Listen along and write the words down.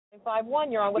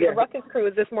5-1, you're on with the Yeah, Ruckus crew.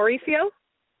 Is this Mauricio?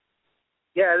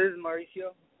 yeah, this is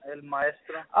Mauricio, el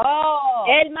maestro. Oh,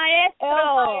 El El Maestro.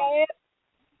 Maestro.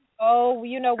 Oh,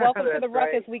 welcome to That's the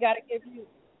right. Ruckus. We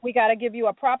gotta give you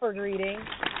a proper greeting.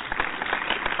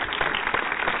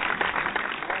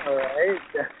 All right.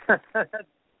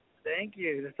 Thank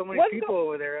you. There's so many What's people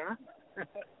over there, huh?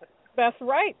 That's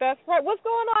right. That's right. What's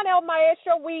going on, El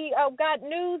Maestro? We got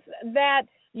news that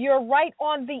you're right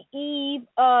on the eve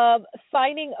of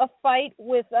signing a fight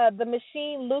with the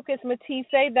machine Lucas Matthysse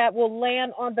that will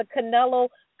land on the Canelo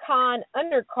Khan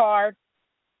undercard.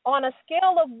 On a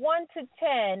scale of 1 to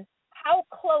 10, how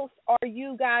close are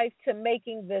you guys to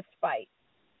making this fight?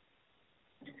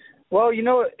 Well,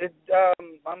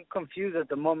 I'm confused at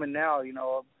the moment now. It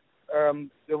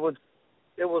was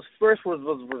first was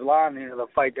Lon, the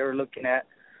fight they were looking at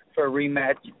for a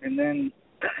rematch, and then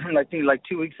I think like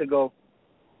 2 weeks ago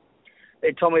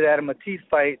they told me that a Matthysse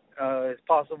fight is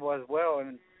possible as well,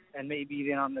 and maybe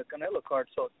even on the Canelo card.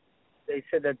 So they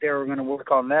said that they were going to work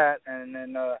on that, and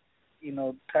then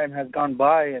time has gone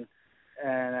by,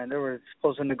 and they were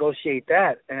supposed to negotiate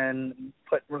that and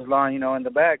put Ruslan, in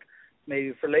the back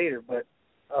maybe for later. But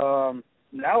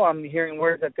now I'm hearing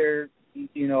word that they're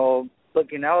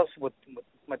looking else with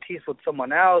Matthysse with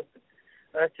someone else.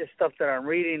 That's just stuff that I'm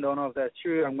reading. Don't know if that's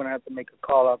true. I'm gonna have to make a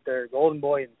call out there, Golden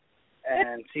Boy,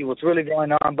 and see what's really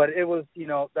going on. But it was,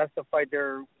 that's the fight they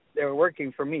were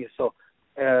working for me. So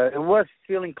it was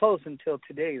feeling close until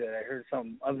today that I heard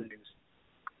some other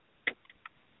news.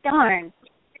 Darn.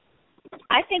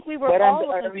 I think we were But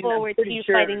all I'm looking forward to pretty you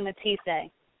sure. fighting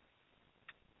Matthysse.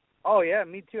 Oh yeah,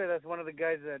 me too. That's one of the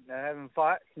guys that I haven't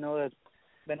fought. That's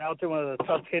been out there, one of the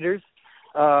tough hitters,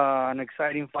 an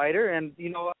exciting fighter, and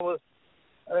it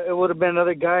would have been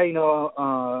another guy,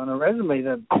 on a resume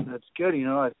that's good.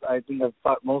 I think I've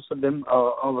fought most of them,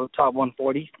 all the top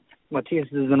 140.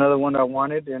 Matthysse is another one I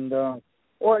wanted, and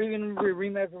or even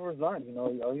rematch with Ruslan.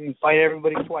 You can fight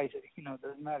everybody twice. It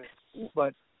doesn't matter.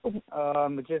 But I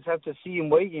just have to see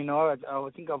and wait. I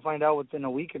think I'll find out within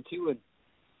a week or two,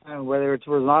 and whether it's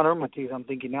Ruslan or Matthysse. I'm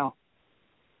thinking now.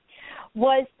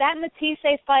 Was that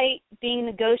Matthysse fight being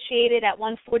negotiated at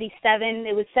 147?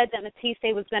 It was said that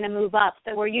Matthysse was going to move up.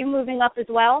 So were you moving up as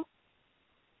well?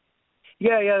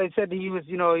 Yeah. They said he was,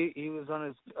 he was on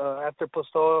his after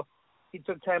Postolo. He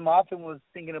took time off and was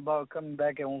thinking about coming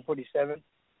back at 147,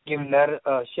 giving that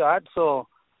a shot. So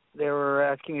they were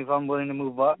asking me if I'm willing to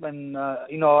move up, and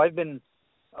I've been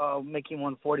making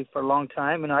 140 for a long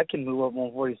time, and I can move up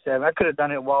 147. I could have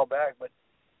done it a while back, but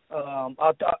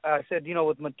I said,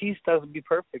 with Matthysse, that would be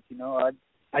perfect.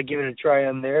 I'd give it a try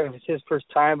on there. If it's his first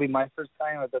time, it'd be my first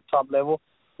time at the top level,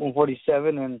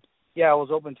 147, and yeah, I was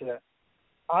open to that.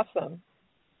 Awesome.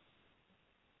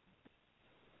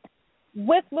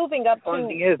 With moving up to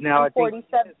Only thing is now,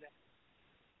 147.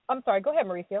 I'm sorry. Go ahead,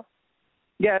 Mauricio.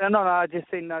 Yeah, no. I just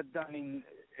say not. I mean,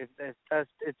 if that's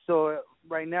it's so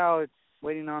right now it's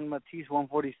waiting on Matthysse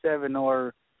 147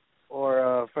 or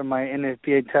for my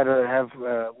NFPA title to have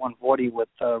 140 with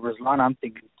Ruslan. I'm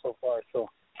thinking so far. So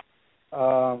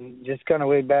just kind of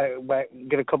wait back,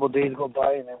 get a couple of days go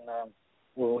by, and then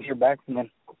we'll hear back from them.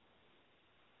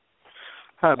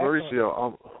 Hi,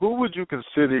 Mauricio. Who would you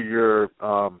consider your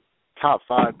top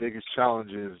 5 biggest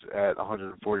challenges at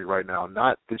 140 right now?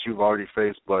 Not that you've already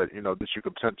faced, but that you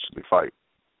could potentially fight.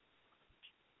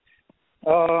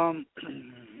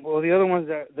 Well, the other ones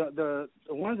that the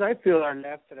ones I feel are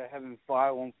left that I haven't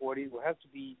fought 140 will have to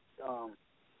be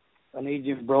an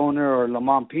Adrian Broner or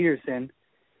Lamont Peterson.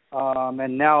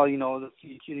 And now the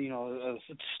future, a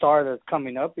star that's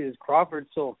coming up is Crawford.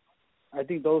 So I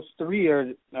think those three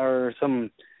are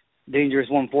some dangerous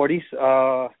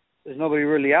 140s. There's nobody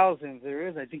really else, and if there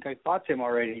is, I think I fought him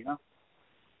already.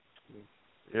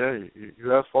 Yeah, you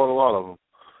have fought a lot of them.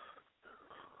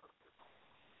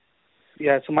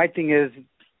 Yeah, so my thing is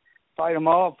fight them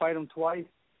all, fight them twice.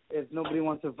 If nobody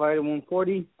wants to fight at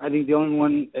 140, I think the only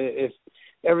one, if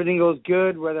everything goes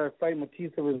good, whether I fight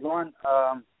Matthysse or Ruslan,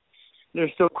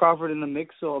 there's still Crawford in the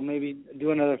mix, so maybe do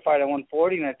another fight at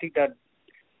 140, and I think that'd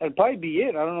probably be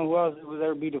it. I don't know who else it would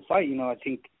ever be to fight. I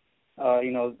think,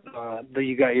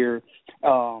 you got your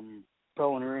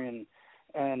Broner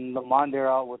and Lamont there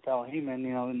out with Al Heyman,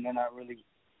 and they're not really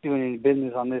doing any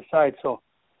business on this side, so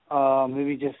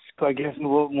maybe just, I guess,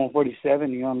 move up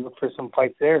 147, and look for some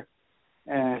fights there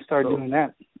and start doing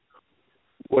that.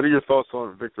 What are your thoughts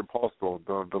on Victor Postol,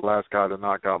 the last guy to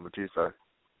knock out Matthysse?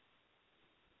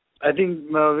 I think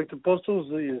Victor Postol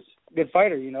is a good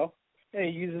fighter, He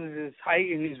uses his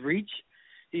height and his reach.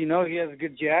 He has a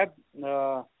good jab.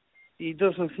 He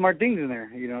does some smart things in there,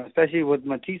 especially with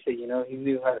Matthysse. He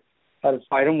knew how to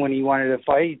fight him when he wanted to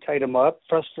fight. He tied him up,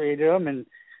 frustrated him, and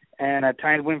at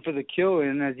times went for the kill.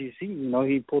 And as you see,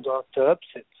 he pulled off the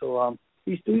upset. So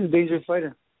he's a dangerous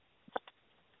fighter.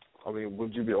 I mean,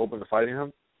 would you be open to fighting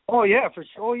him? Oh yeah, for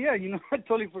sure. Oh yeah, I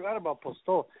totally forgot about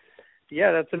Postol.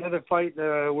 Yeah, that's another fight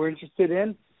we're interested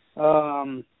in.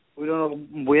 We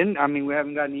don't know when. I mean, we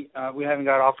haven't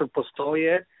got offered Postol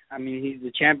yet. I mean, he's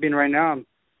the champion right now.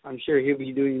 I'm sure he'll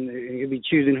be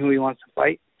choosing who he wants to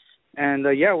fight. And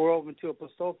yeah, we're open to a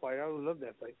Postol fight. I would love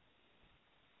that fight.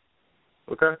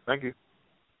 Okay, thank you.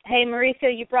 Hey,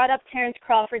 Mauricio, you brought up Terrence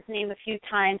Crawford's name a few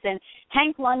times, and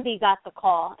Hank Lundy got the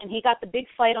call, and he got the big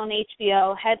fight on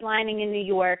HBO, headlining in New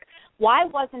York. Why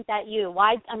wasn't that you?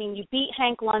 You beat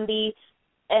Hank Lundy,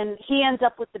 and he ends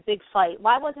up with the big fight.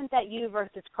 Why wasn't that you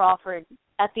versus Crawford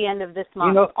at the end of this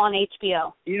month on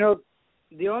HBO?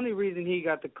 The only reason he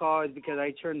got the call is because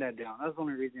I turned that down. That's the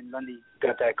only reason Lundy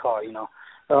got that call,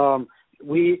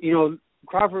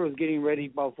 Crawford was getting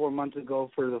ready about 4 months ago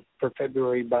for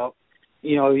February bout.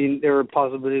 There were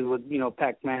possibilities with,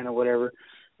 Pac-Man or whatever.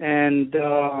 And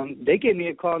they gave me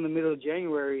a call in the middle of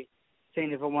January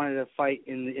saying if I wanted to fight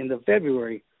in the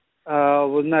February.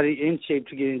 Was not in shape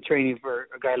to get in training for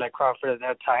a guy like Crawford at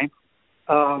that time.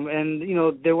 And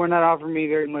they were not offering me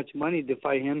very much money to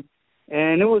fight him.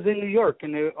 And it was in New York,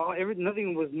 and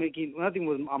nothing was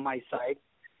on my side.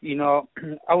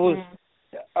 I was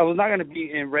not going to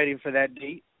be ready for that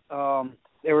date.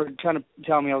 They were trying to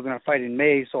tell me I was going to fight in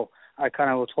May, so I kind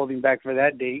of was holding back for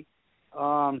that date.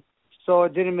 So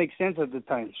it didn't make sense at the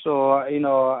time. So I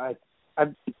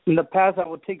in the past I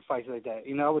would take fights like that.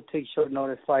 I would take short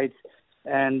notice fights,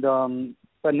 and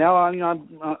but now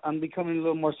I'm becoming a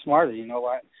little more smarter.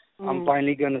 I'm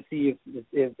finally going to see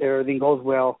if everything goes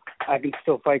well. I can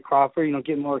still fight Crawford,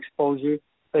 get more exposure,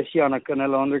 especially on a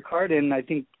Canelo undercard. And I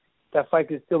think that fight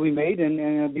can still be made and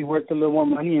it'll be worth a little more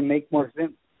money and make more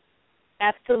sense.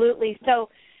 Absolutely. So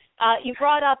you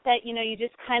brought up that, you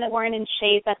just kind of weren't in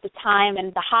shape at the time.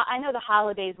 And I know the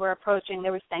holidays were approaching.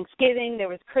 There was Thanksgiving, there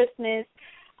was Christmas.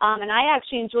 And I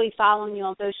actually enjoy following you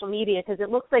on social media because it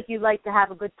looks like you like to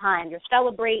have a good time. You're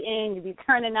celebrating, you be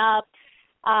turning up.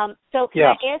 So can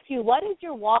I ask you, what is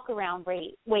your walk-around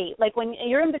weight? Like when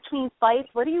you're in between fights,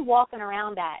 what are you walking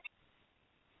around at?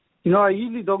 I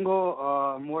usually don't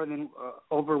go more than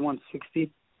over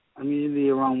 160. I'm usually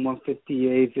around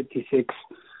 158, 56,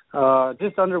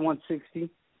 just under 160.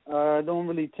 I don't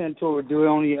really tend to overdo it.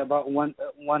 Only about once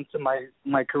in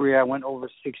my career I went over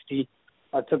 60.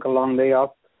 I took a long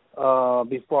layoff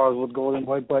before I was with Golden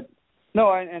Boy, but no,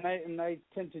 I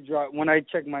tend to drop. When I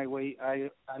check my weight, I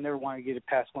never want to get it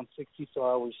past 160, so I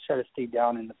always try to stay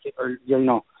down in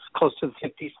close to the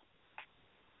 50s.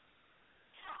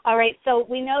 All right, so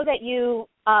we know that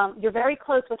you're very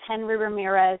close with Henry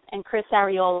Ramirez and Chris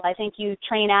Arreola. I think you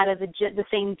train out of the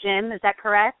same gym. Is that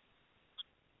correct?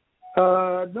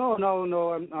 No.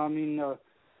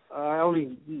 I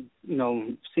only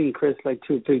seen Chris like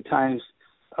 2 or 3 times.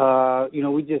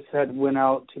 We just went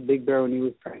out to Big Bear when he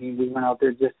was training. We went out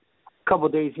there just a couple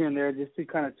of days here and there just to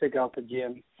kind of check out the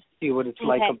gym, see what it's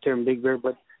like up there in Big Bear.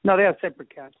 But no, they have separate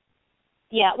camps.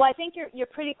 Yeah, well, I think you're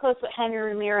pretty close with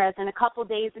Henry Ramirez. And a couple of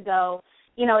days ago,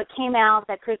 it came out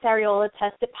that Chris Arreola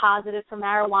tested positive for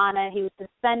marijuana. He was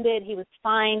suspended. He was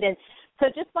fined. And so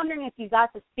just wondering if you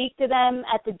got to speak to them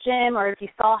at the gym or if you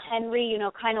saw Henry,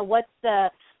 kind of what's the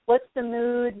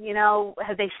mood,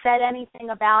 have they said anything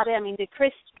about it? I mean,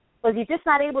 was he just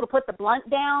not able to put the blunt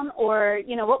down or,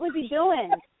 what was he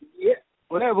doing? Yeah,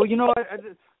 whatever.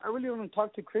 I really haven't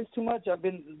talked to Chris too much. I've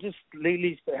been just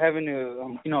lately having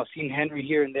to, seen Henry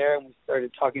here and there, and we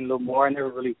started talking a little more. I never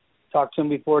really talked to him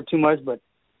before too much, but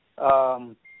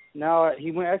now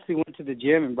he actually went to the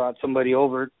gym and brought somebody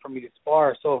over for me to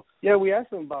spar. So, yeah, we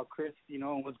asked him about Chris,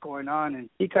 and what's going on, and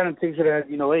he kind of takes it as,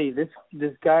 hey,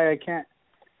 this guy,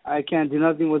 I can't do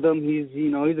nothing with him. He's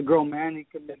a grown man. He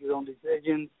can make his own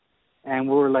decisions. And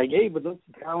we were like, hey, but don't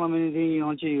you tell him anything,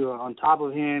 aren't you on top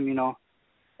of him,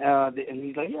 and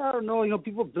he's like, yeah, I don't know,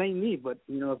 people blame me, but,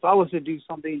 if I was to do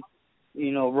something,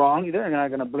 wrong, they're not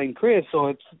going to blame Chris. So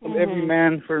it's every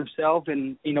man for himself.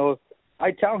 And,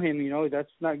 I tell him, that's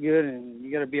not good and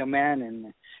you got to be a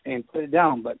man and put it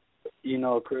down. But,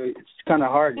 it's kind of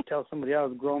hard to tell somebody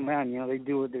else, a grown man, they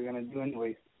do what they're going to do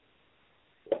anyways.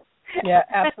 Yeah,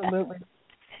 absolutely.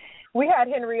 We had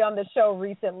Henry on the show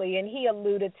recently, and he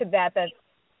alluded to that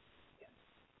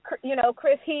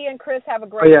Chris, he and Chris have a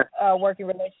great working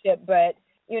relationship, but,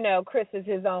 Chris is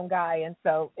his own guy, and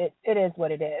so it is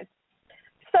what it is.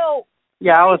 So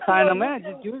yeah, I was telling him, man,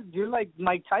 you're like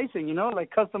Mike Tyson,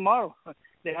 like Customato.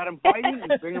 They had him fighting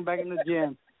and bring him back in the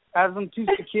gym. Have him to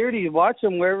security, watch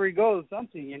him wherever he goes,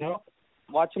 something,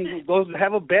 watch him go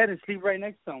have a bed and sleep right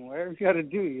next to him, whatever you got to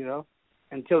do, you know,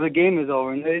 until the game is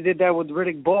over. And they did that with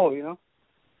Riddick Bowe, you know.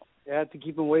 They had to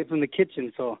keep him away from the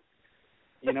kitchen, so,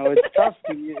 you know, it's tough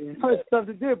to it's tough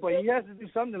to do it, but he has to do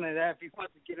something like that if he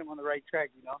wants to get him on the right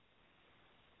track, you know.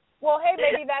 Well, hey,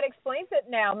 maybe that explains it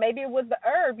now. Maybe it was the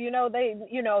herb. You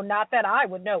know, not that I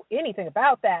would know anything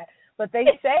about that, but they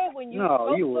say when you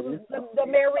smoke the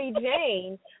Mary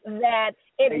Jane that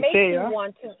it makes you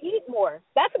want to eat more.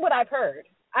 That's what I've heard.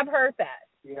 I've heard that.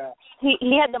 Yeah.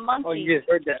 He had the monkey. Oh, you just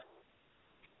heard that.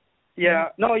 Yeah.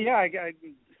 No, yeah, I'm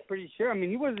pretty sure. I mean,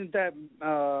 he wasn't that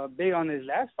big on his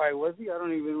last fight, was he? I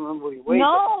don't even remember what he weighed.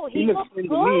 No, he looked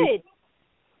good.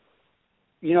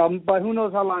 You know, but who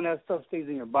knows how long that stuff stays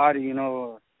in your body, you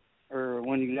know, or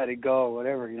when you let it go or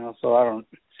whatever, you know. So I don't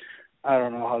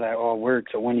know how that all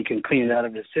works or when you can clean it out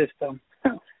of the system.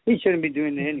 He shouldn't be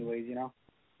doing it anyways, you know.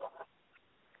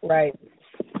 Right.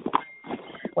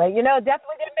 Well, you know,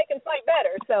 definitely didn't make him fight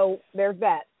better, so there's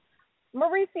that.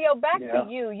 Mauricio, back to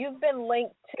you. You've been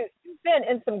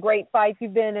in some great fights.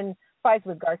 You've been in fights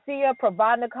with Garcia,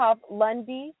 Provodnikov,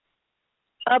 Lundy.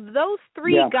 Of those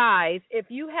three guys, if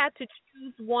you had to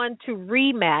choose one to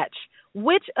rematch,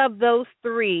 which of those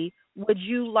three would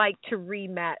you like to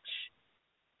rematch?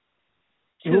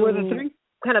 Who were the three?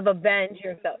 Kind of avenge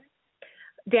yourself.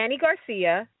 Danny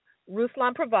Garcia,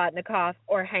 Ruslan Provodnikov,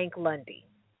 or Hank Lundy?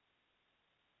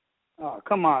 Oh,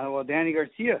 come on. Well, Danny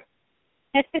Garcia.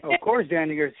 Of course,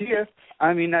 Danny Garcia.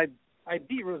 I mean, I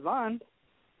beat Ruslan.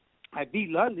 I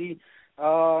beat Lundy.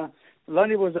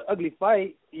 Lundy was an ugly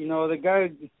fight. You know, the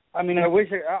guy, I mean, I wish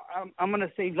I'm going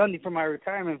to save Lundy for my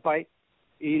retirement fight,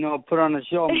 you know, put on a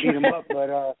show and beat him up. But,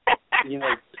 you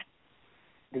know,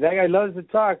 that guy loves to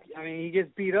talk. I mean, he gets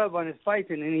beat up on his fights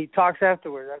and then he talks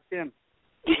afterwards. That's him.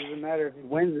 It doesn't matter if he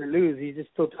wins or loses. He's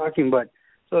just still talking. But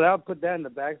so I'll put that in the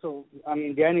back. So, I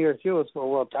mean, Danny Garcia was for a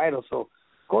world title. So,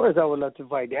 of course, I would love to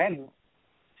fight Danny.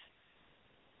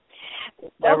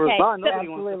 Okay, nobody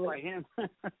wants to fight him.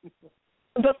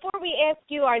 Before we ask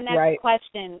you our next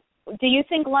question, do you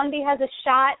think Lundy has a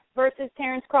shot versus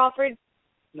Terrence Crawford?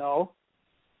 No.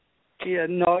 Yeah,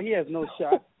 no, he has no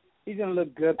shot. He's going to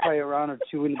look good probably a round or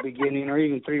two in the beginning or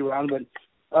even 3 rounds.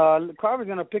 But Crawford's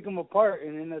going to pick him apart,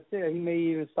 and then that's it. He may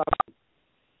even stop him.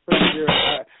 For sure.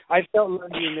 I felt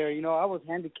Lundy in there. You know, I was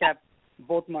handicapped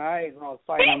both my eyes when I was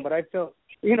fighting him, but I felt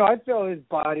his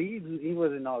body. He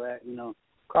wasn't all that, you know.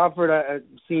 Crawford, I've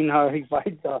seen how he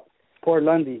fights poor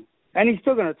Lundy. And he's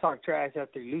still going to talk trash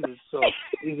after he loses, so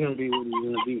he's going to be what he's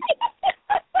going to be.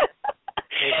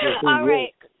 All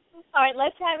right,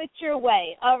 let's have it your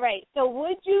way. All right, so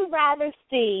would you rather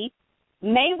see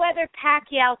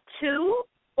Mayweather-Pacquiao 2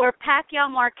 or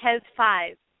Pacquiao-Marquez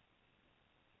 5?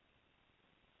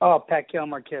 Oh,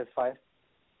 Pacquiao-Marquez 5.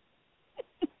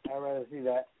 I'd rather see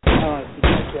that. I don't want to see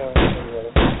Pacquiao.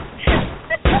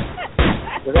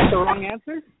 Was that the wrong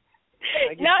answer?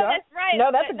 No, that's right.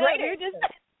 No, that's a great answer.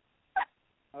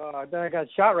 Oh, I thought I got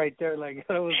shot right there. Like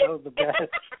that was a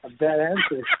bad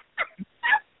answer.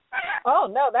 Oh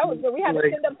no, that was good. We had to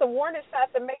send up some warning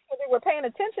shots to make sure they were paying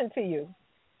attention to you.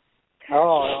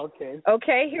 Oh, okay.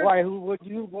 Okay. What would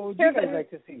you guys like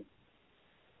to see?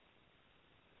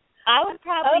 I would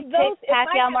probably pick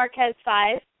Pacquiao Marquez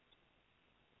 5.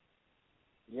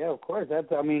 Yeah, of course.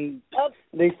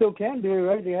 They still can do it,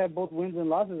 right? They have both wins and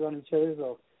losses on each other,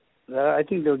 so I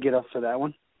think they'll get up for that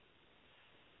one.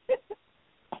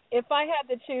 If I had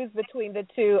to choose between the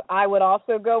two, I would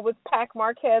also go with Pac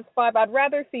Marquez 5. I'd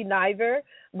rather see neither,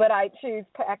 but I choose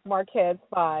Pac Marquez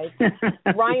 5.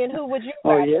 Ryan, who would you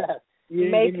rather? Oh, yeah. You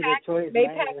didn't give me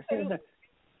the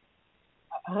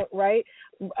choice. Right?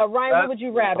 Ryan, what would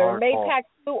you rather? Maypac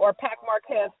 2 or Pac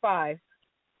Marquez 5?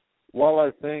 Well,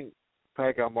 I think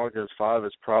Pacquiao Marquez 5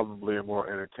 is probably a more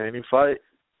entertaining fight.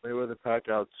 Mayweather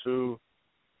Pacquiao 2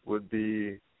 would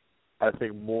be, I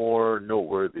think, more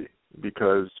noteworthy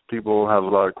because people have a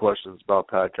lot of questions about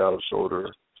Pacquiao's shoulder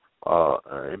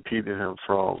impeding him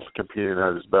from competing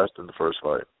at his best in the first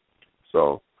fight.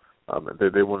 So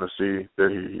they want to see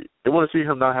that they want to see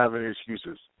him not have any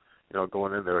excuses,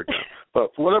 going in there again.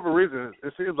 But for whatever reason,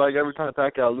 it seems like every time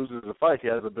Pacquiao loses a fight, he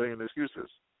has a billion excuses.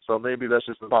 So maybe that's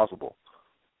just impossible.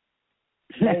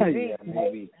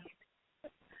 Maybe.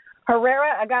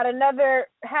 Herrera, I got another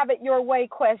have it your way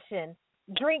question.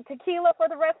 Drink tequila for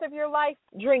the rest of your life,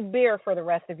 drink beer for the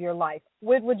rest of your life.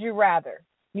 Which would you rather?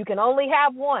 You can only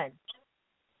have one.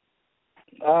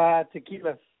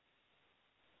 Tequila.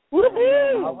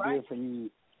 Woohoo! I'll beer for me.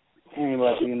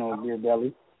 Anybody, beer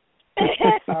belly.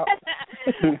 All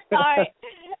right.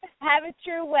 Have it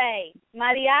your way.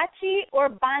 Mariachi or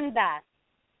banda?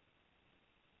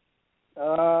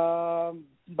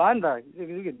 Banda.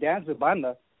 You could dance with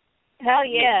banda. Hell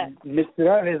yeah. Mix it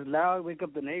up. It's loud. Wake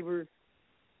up the neighbors.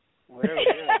 Whatever.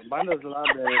 Yeah. Banda's a lot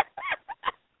better.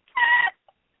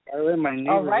 By the way, my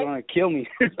neighbors want to kill me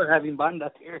for having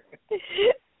banda here.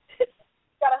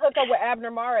 Got to hook up with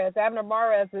Abner Mares. Abner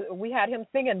Mares, we had him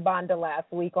singing banda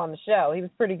last week on the show. He was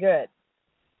pretty good.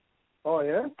 Oh,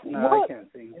 yeah? No, I can't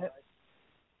sing.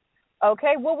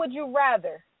 Okay, what would you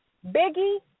rather,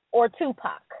 Biggie or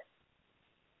Tupac?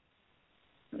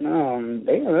 Damn,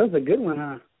 that was a good one,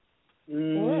 huh?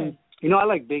 You know, I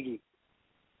like Biggie.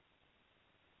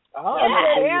 Oh,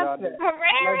 good answer.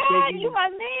 Herrera, you my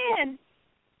man.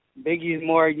 Biggie's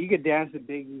more, you could dance with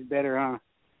Biggie's better, huh?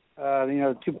 You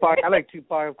know, Tupac, I like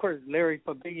Tupac, of course, lyrics,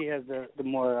 but Biggie has the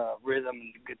more rhythm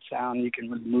and the good sound you can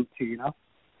really move to, you know?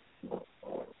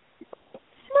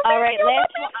 All right,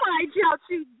 last one.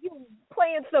 You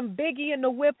playing some Biggie in the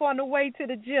whip on the way to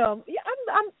the gym. Yeah,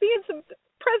 I'm being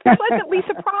pleasantly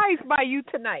surprised by you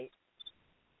tonight.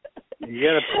 You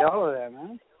got to play all of that,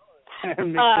 man.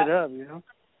 Mix it up, you know?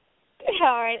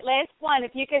 All right, last one.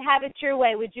 If you could have it your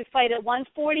way, would you fight at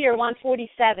 140 or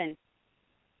 147?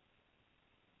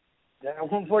 Yeah,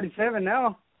 147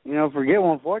 now. You know, forget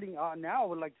 140. Now I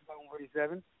would like to fight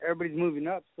 147. Everybody's moving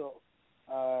up, so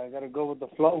I got to go with the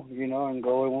flow, you know, and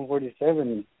go with 147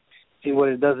 and see what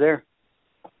it does there.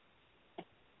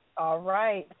 All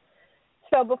right.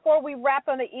 So before we wrap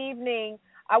on the evening,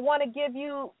 I want to give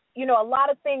you, you know, a lot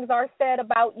of things are said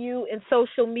about you in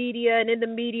social media and in the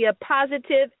media,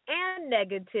 positive and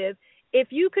negative.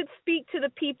 If you could speak to the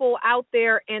people out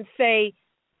there and say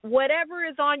whatever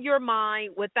is on your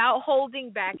mind without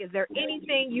holding back, is there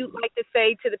anything you'd like to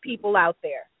say to the people out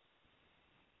there?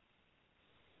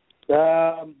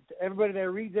 Everybody that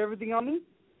reads everything on me?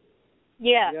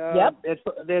 Yeah. Yep.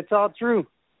 It's all true.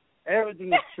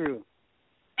 Everything is true.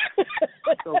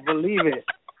 So believe it.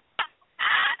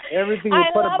 Everything you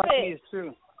put about me is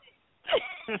true.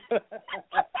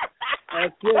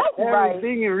 That's it.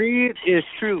 Everything you read is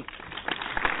true.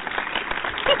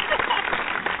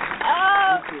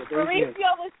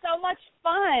 Mauricio, was so much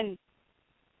fun.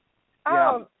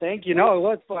 Yeah, thank you. No, it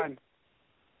was fun.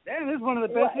 Damn, this is one of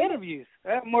the best interviews.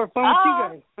 I have more fun with you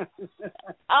guys.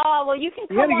 Well, you can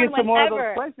come on whenever. You got to get some more of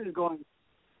those questions going.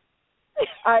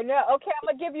 I know. Okay, I'm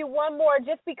going to give you one more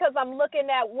just because I'm looking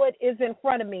at what is in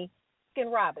front of me.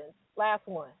 Baskin Robbins, last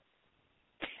one.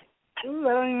 Ooh,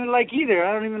 I don't even like either.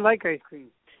 I don't even like ice cream.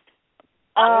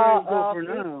 I don't go for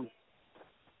none of them.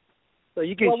 So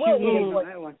you can shoot me on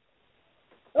that one.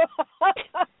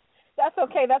 That's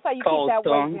okay. That's how you keep that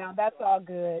weight down. That's all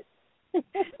good.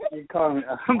 You're calling me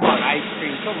about ice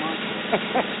cream. Come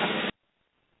on.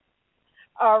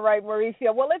 All right,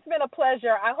 Mauricio. Well, it's been a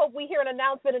pleasure. I hope we hear an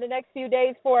announcement in the next few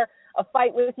days for a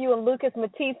fight with you and Lucas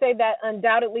Matthysse. That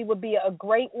undoubtedly would be a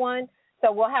great one.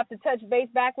 So we'll have to touch base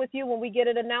back with you when we get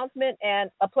an announcement,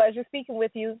 and a pleasure speaking with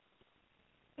you.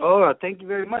 Oh, thank you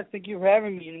very much. Thank you for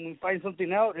having me. And when we find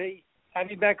something out, hey, have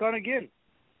me back on again.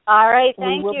 All right,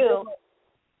 thank you.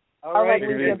 All right,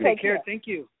 take care. Thank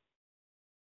you.